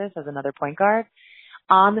appreciate this as another point guard,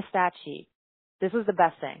 on the stat sheet, this was the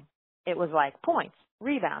best thing. It was like points,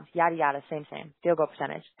 rebounds, yada, yada, same, field goal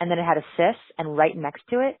percentage. And then it had assists, and right next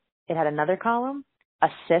to it, it had another column,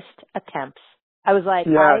 assist attempts. I was like,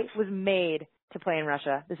 I was made to play in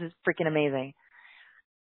Russia. This is freaking amazing.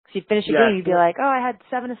 So you'd finish a game, you'd be like, oh, I had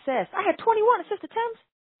 7 assists. I had 21 assist attempts.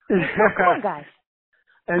 Come on, guys.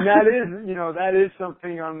 And that is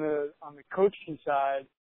something on the coaching side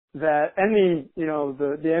that the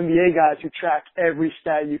NBA guys who track every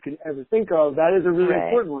stat you can ever think of, that is a really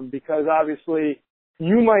important one, because obviously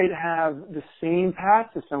you might have the same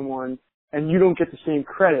pass to someone and you don't get the same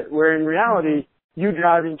credit, where in reality, you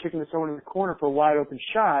driving, kicking to someone in the corner for a wide open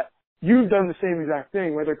shot, you've done the same exact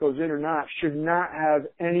thing, whether it goes in or not, should not have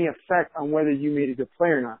any effect on whether you made a good play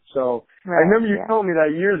or not. So I remember you told me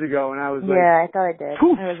that years ago, and I was like, I thought I did.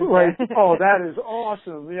 oh, that is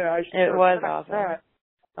awesome. Yeah, I should. It was awesome. That.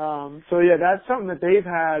 So yeah, that's something that they've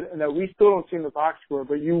had that we still don't see in the box score,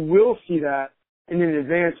 but you will see that in an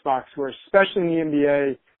advanced box score, especially in the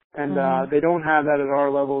NBA. And they don't have that at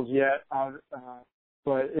our levels yet.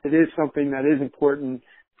 But it is something that is important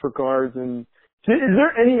for guards. And is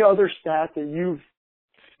there any other stat that you've,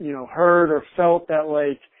 heard or felt that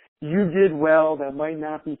like you did well that might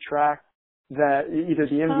not be tracked, that either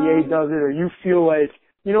the NBA does it or you feel like,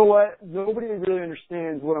 you know what, nobody really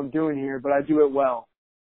understands what I'm doing here, but I do it well?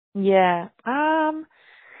 Yeah.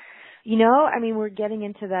 We're getting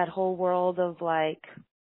into that whole world of like,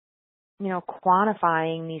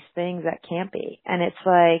 quantifying these things that can't be. And it's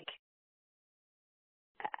like,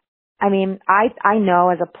 I know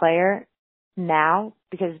as a player now,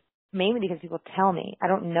 mainly because people tell me. I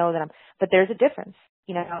don't know that but there's a difference.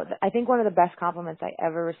 I think one of the best compliments I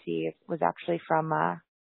ever received was actually from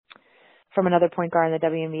another point guard in the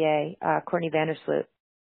WNBA, Courtney Vandersloot.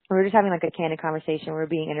 We were just having like a candid conversation. We were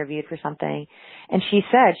being interviewed for something. And she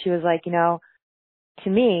was like, to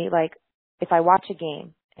me, like if I watch a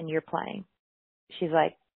game and you're playing, she's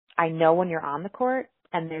like, I know when you're on the court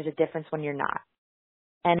and there's a difference when you're not.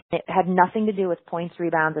 And it had nothing to do with points,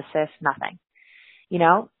 rebounds, assists, nothing.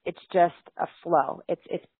 It's just a flow.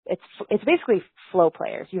 It's basically flow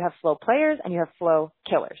players. You have flow players and you have flow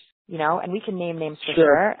killers, and we can name names for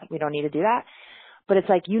sure. We don't need to do that. But it's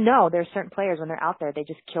like, there's certain players when they're out there, they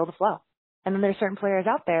just kill the flow. And then there's certain players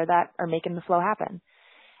out there that are making the flow happen.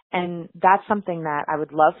 And that's something that I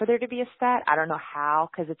would love for there to be a stat. I don't know how,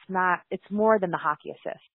 because it's more than the hockey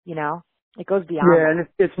assist, It goes beyond that. And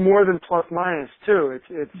it's more than plus minus too.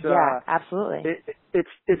 Yeah, absolutely.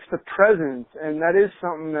 It's the presence, and that is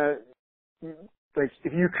something that, like,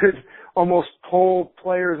 if you could almost poll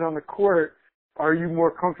players on the court, are you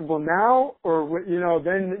more comfortable now, or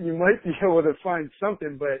then you might be able to find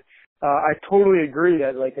something. But I totally agree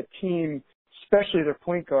that like a team, especially their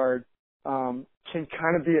point guard, can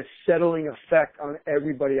kind of be a settling effect on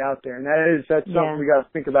everybody out there, and that's something we got to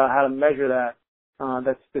think about how to measure that.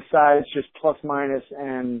 That's besides just plus minus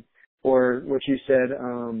or what you said,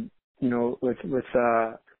 with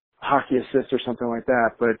hockey assist or something like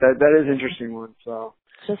that. But that is an interesting one. So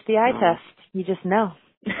just the eye test. You just know.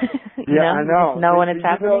 I know. You know when it's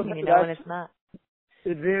happening and you know when it's not.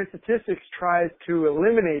 Advanced statistics tries to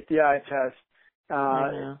eliminate the eye test.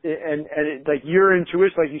 And like your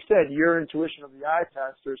intuition, like you said, your intuition of the eye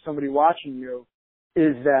test or somebody watching you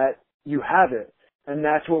is that you have it. And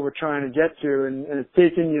that's what we're trying to get to. And it's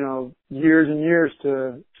taken, years and years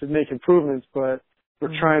to make improvements, but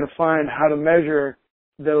we're trying to find how to measure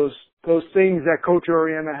those things that Coach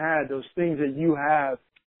Auriemma had, those things that you have.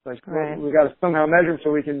 Like, we got to somehow measure them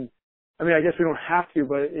so we can, I guess we don't have to,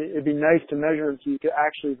 but it'd be nice to measure them so you can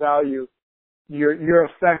actually value your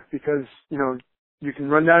effect, because, you can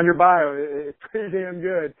run down your bio. It's pretty damn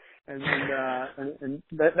good. And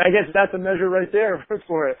that, I guess that's a measure right there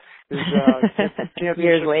for it.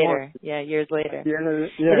 Years later. Yeah, years later. It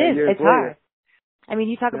is. It's hard.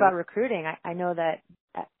 You talk about recruiting. I know that,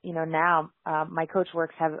 now my coach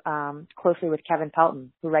works closely with Kevin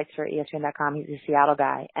Pelton, who writes for ESPN.com. He's a Seattle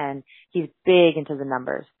guy, and he's big into the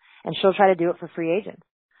numbers. And she'll try to do it for free agents.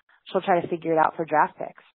 She'll try to figure it out for draft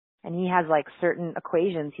picks. And he has like certain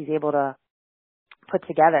equations he's able to put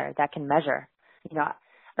together that can measure,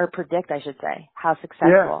 or predict, I should say, how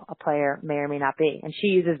successful a player may or may not be. And she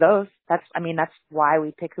uses those. That's why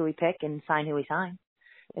we pick who we pick and sign who we sign.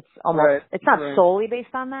 It's almost, it's not solely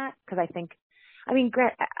based on that, because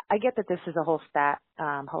Grant, I get that this is a whole stat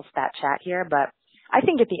chat here, but I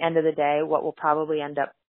think at the end of the day, what will probably end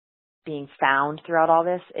up being found throughout all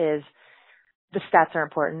this is the stats are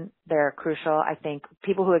important. They're crucial. I think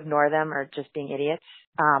people who ignore them are just being idiots.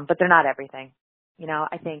 But they're not everything.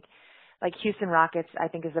 I think like Houston Rockets, I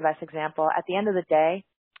think is the best example. At the end of the day,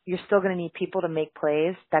 you're still going to need people to make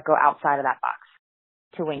plays that go outside of that box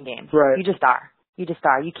to win games. Right. You just are.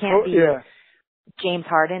 You can't be James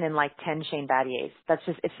Harden and like 10 Shane Battiers.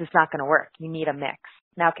 It's just not going to work. You need a mix.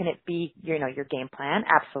 Now, can it be, your game plan?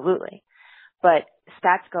 Absolutely. But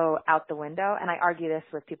stats go out the window. And I argue this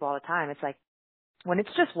with people all the time. It's like, when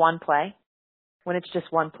it's just one play,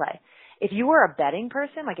 if you were a betting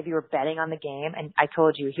person, like if you were betting on the game and I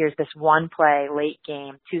told you, here's this one play, late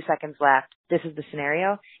game, 2 seconds left, this is the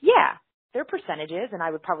scenario. Yeah, there are percentages and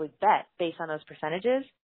I would probably bet based on those percentages,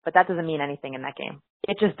 but that doesn't mean anything in that game.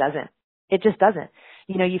 It just doesn't.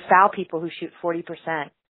 You foul people who shoot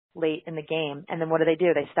 40% late in the game, and then what do?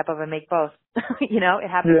 They step up and make both.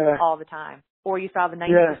 It happens all the time. Or you foul the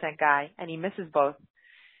 90% guy and he misses both.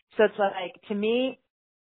 So it's like, to me,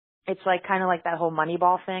 it's like kind of like that whole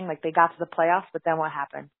Moneyball thing. Like they got to the playoffs, but then what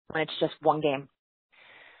happened when it's just one game?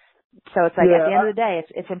 So it's like at the end of the day,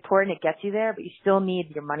 it's important. It gets you there, but you still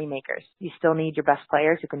need your money makers. You still need your best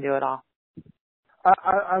players who can do it all.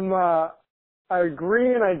 I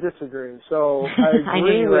agree and I disagree. So I agree. I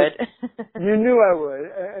knew you would. You knew I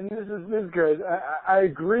would, and this is good. I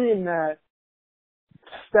agree in that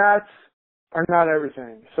stats are not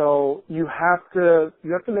everything. So you have to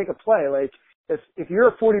make a play. Like if you're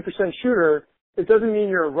a 40% shooter, it doesn't mean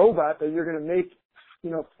you're a robot that you're going to make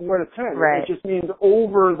 4 out of 10. Right. It just means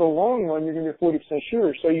over the long run you're going to be a 40%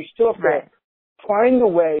 shooter. So you still have to find a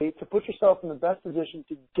way to put yourself in the best position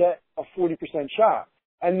to get a 40% shot,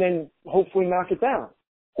 and then hopefully knock it down,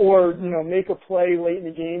 or make a play late in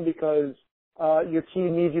the game because your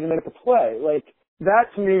team needs you to make a play. Like that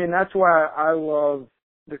to me, and that's why I love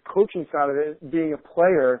the coaching side of it. Being a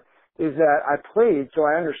player is that I played, so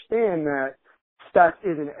I understand that stats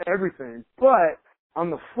isn't everything. But on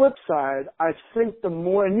the flip side, I think the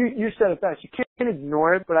more, and you said it best, you can't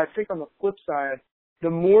ignore it, but I think on the flip side, the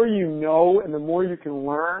more you know and the more you can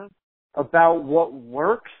learn about what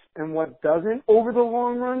works and what doesn't over the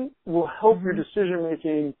long run will help your decision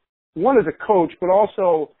making, one as a coach, but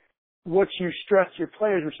also what you stress your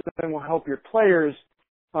players, which then will help your players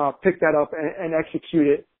pick that up and execute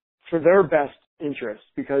it for their best interest,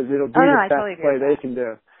 because it'll be the best play they can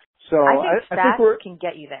do. So I think stats can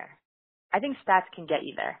get you there. I think stats can get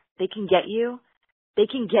you there. They can get you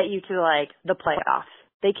to like the playoffs.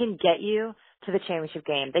 They can get you to the championship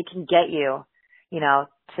game. They can get you,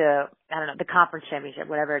 to, I don't know, the conference championship,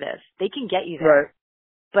 whatever it is. They can get you there. Right.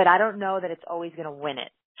 But I don't know that it's always going to win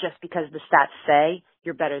it just because the stats say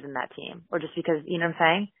you're better than that team, or just because, you know what I'm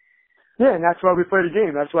saying? Yeah, and that's why we play the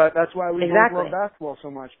game. That's why we love basketball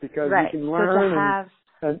so much, because you can learn.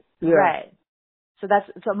 Right.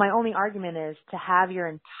 So my only argument is to have your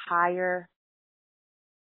entire,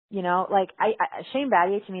 Shane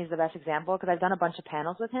Battier to me is the best example, because I've done a bunch of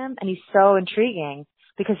panels with him, and he's so intriguing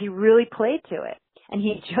because he really played to it. And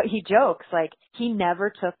he jokes, like, he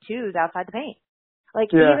never took twos outside the paint.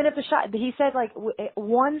 Like, even if the shot, he said, like,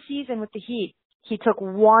 one season with the Heat, he took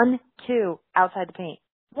 1-2 outside the paint.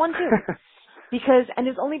 1-2. And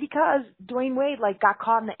it's only because Dwayne Wade, like, got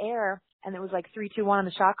caught in the air, and it was like 3-2-1 on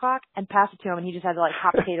the shot clock, and passed it to him, and he just had to, like,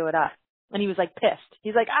 hot potato it up. And he was, like, pissed.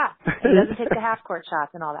 He's like, he doesn't take the half-court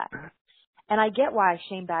shots and all that. And I get why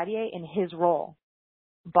Shane Battier, in his role,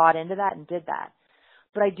 bought into that and did that.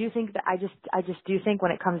 But I do think that I just do think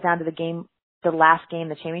when it comes down to the game, the last game,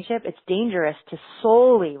 the championship, it's dangerous to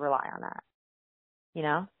solely rely on that.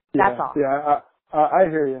 That's all. Yeah, I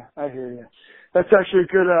hear you. That's actually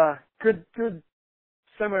a good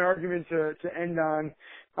semi-argument to end on.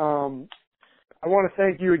 I want to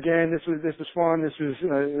thank you again. This was fun. This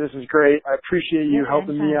was great. I appreciate you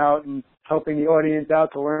helping me out and helping the audience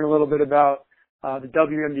out to learn a little bit about the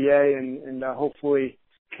WNBA, and hopefully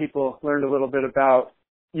people learned a little bit about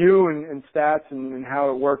you and stats and how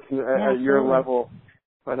it works at your level.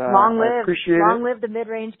 But long live the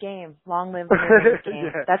mid-range game. Long live the mid-range game.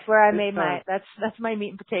 Yeah, that's where I made that's my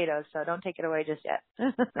meat and potatoes, so don't take it away just yet.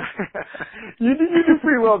 You do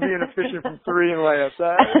pretty well being efficient from three and layups.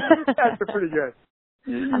 Stats are pretty good.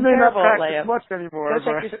 You may not practice much anymore. Go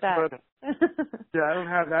check your stats. Yeah, I don't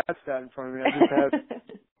have that stat in front of me. I just have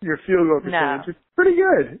your field goal percentage, which is pretty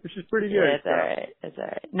good. Yeah, it's all right. It's all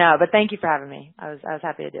right. No, but thank you for having me. I was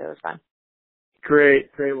happy to do it. It was fun. Great.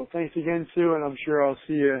 Well, thanks again, Sue, and I'm sure I'll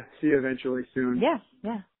see you eventually soon.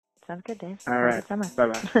 Yeah. Sounds good, Dave. All right. Have a good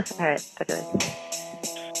summer. Bye-bye. All right. Talk to you later.